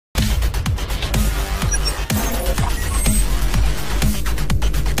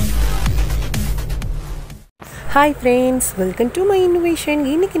Hi friends, welcome to my innovation.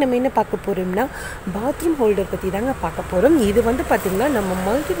 இன்னைக்கு நம்ம என்ன பார்க்க போறோம்னா பாத்ரூம் ஹோல்டர் பத்தி தாங்க பார்க்க போறோம். இது வந்து பாத்தீங்கன்னா நம்ம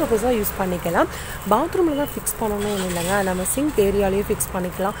மல்டி பர்பஸா யூஸ் பண்ணிக்கலாம். பாத்ரூம்ல தான் ஃபிக்ஸ் பண்ணனும் இல்லங்க. நம்ம சிங்க் ஏரியாலயே ஃபிக்ஸ்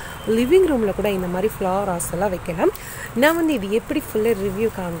பண்ணிக்கலாம். லிவிங் ரூம்ல கூட இந்த மாதிரி ஃப்ளவர் வாஸ் எல்லாம் வைக்கலாம். நான் வந்து இது எப்படி ஃபுல்லா ரிவ்யூ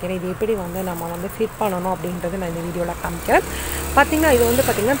காமிக்கிறேன். இது எப்படி வந்து நம்ம வந்து ஃபிட் பண்ணனும் அப்படிங்கறது நான் இந்த வீடியோல காமிக்கிறேன். பாத்தீங்கன்னா இது வந்து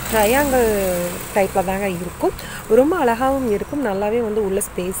பாத்தீங்கன்னா ட்ரையாங்கிள் டைப்ல தாங்க இருக்கும். ரொம்ப அழகாவும் இருக்கும். நல்லாவே வந்து உள்ள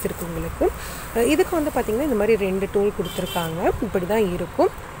ஸ்பேஸ் இருக்கு உங்களுக்கு. இதுக்கு வந்து பாத்தீங்கன்னா இந்த மாதிரி ரெண்டு டூல் கொடுத்திருக்காங்க. இப்படி தான் இருக்கும்.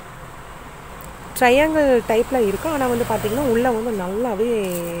 ட்ரையாங்கிள் டைப்ல இருக்கும். ஆனா வந்து பாத்தீங்கன்னா உள்ள வந்து நல்லாவே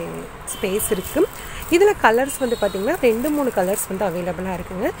ஸ்பேஸ் இருக்கு. இதுல கலர்ஸ் வந்து பாத்தீங்கன்னா 2-3 கலர்ஸ் வந்து அவேலபிளா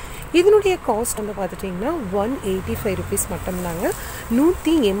இருக்குங்க. இதனுடைய காஸ்ட் வந்து பாத்துட்டீங்கன்னா 185 rupees மட்டும் தாங்க.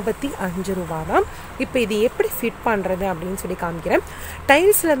 185 ரூபாய் தான். இப்போ இது எப்படி ஃபிட் பண்றது அப்படினு சொல்லி காமிக்கிறேன்.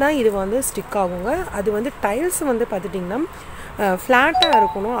 டைல்ஸ்ல தான் இது வந்து ஸ்டிக் ஆகுங்க. அது வந்து டைல்ஸ் வந்து பாத்துட்டீங்கன்னா ஃப்ளாட்டா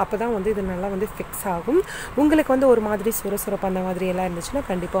இருக்கணும். அப்பதான் வந்து இது நல்லா வந்து ஃபிக்ஸ் ஆகும். உங்களுக்கு வந்து ஒரு மாதிரி சுரசுரப்பு அந்த மாதிரி எல்லாம் இருந்துச்சுன்னா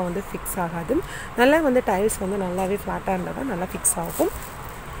கண்டிப்பா வந்து ஃபிக்ஸ் ஆகாது. நல்லா வந்து டைல்ஸ் வந்து நல்லாவே ஃப்ளாட்டா இருந்தா தான் நல்லா ஃபிக்ஸ் ஆகும்.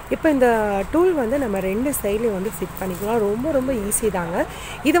 இப்போ இந்த டூல் வந்து நம்ம ரெண்டு சைடுலயும் வந்து ஃபிட் பண்ணிக்கலாம். ரொம்ப ஈஸி தாங்க.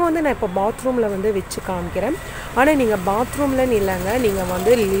 இத வந்து நான் இப்போ பாத்ரூம்ல வந்து வெச்சு காமிக்கிறேன். ஆனா நீங்க பாத்ரூம்ல இல்லங்க, நீங்க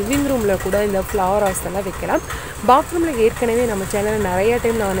வந்து லிவிங் ரூம்ல கூட இந்த ஃப்ளவர் வாஸ் எல்லாம் வைக்கலாம். பாத்ரூம்ல ஏற்கனவே நம்ம சேனல்ல நிறைய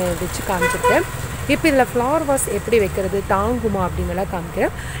டைம் நான் வெச்சு காமிச்சிருக்கேன். இப்போ இதுல ஃப்ளவர் வாஸ் எப்படி வைக்கிறது, தாங்குமா அப்படிங்கறத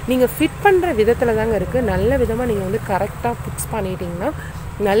காமிக்கிறேன். நீங்க ஃபிட் பண்ற விதத்துல தாங்க இருக்கு. நல்ல விதமா நீங்க வந்து கரெக்ட்டா ஃபிக்ஸ் பண்ணிட்டீங்கன்னா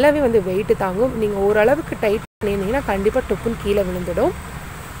நல்லாவே வந்து வெயிட் தாங்கும். நீங்க ஓரளவுக்கு டைட் பண்ணினீங்கன்னா கண்டிப்பா டொப்புன்னு கீழ விழுந்துடும்.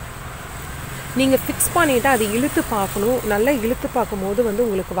 நீங்க ஃபிக்ஸ் பண்ணிட்டா அது இழுத்து பார்க்கணும். நல்லா இழுத்து பார்க்கும்போது வந்து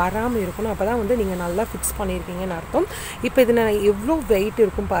உங்களுக்கு வராம இருக்கணும். அப்பதான் வந்து நீங்க நல்லா ஃபிக்ஸ் பண்ணிருக்கீங்கன்னு அர்த்தம். இப்போ இது நான் எவ்ளோ வெயிட்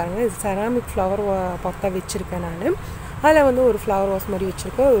இருக்கும் பாருங்க. இது செராமிக் ஃப்ளவர் பாட்டா வெச்சிருக்கேன் நானு. அதுல வந்து ஒரு ஃப்ளவர் வாஸ் மாதிரி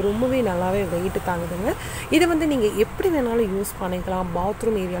வெச்சிருக்கேன். ரொம்பவே நல்லாவே வெயிட் தாங்குதுங்க. இது வந்து நீங்க எப்படி வேணாலும் யூஸ் பண்ணிக்கலாம்.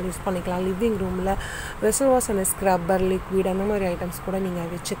 பாத்ரூம் ஏரியால யூஸ் பண்ணிக்கலாம். லிவிங் ரூம்ல vessel wash and scrubber, liquid அந்த மாதிரி ஐட்டம்ஸ் கூட நீங்க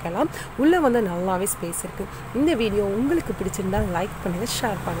வெச்சுக்கலாம். உள்ள வந்து நல்லாவே ஸ்பேஸ் இருக்கு. இந்த வீடியோ உங்களுக்கு பிடிச்சிருந்தா லைக் பண்ணுங்க,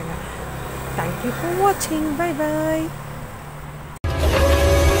 ஷேர் பண்ணுங்க. Thank you for watching. Bye bye.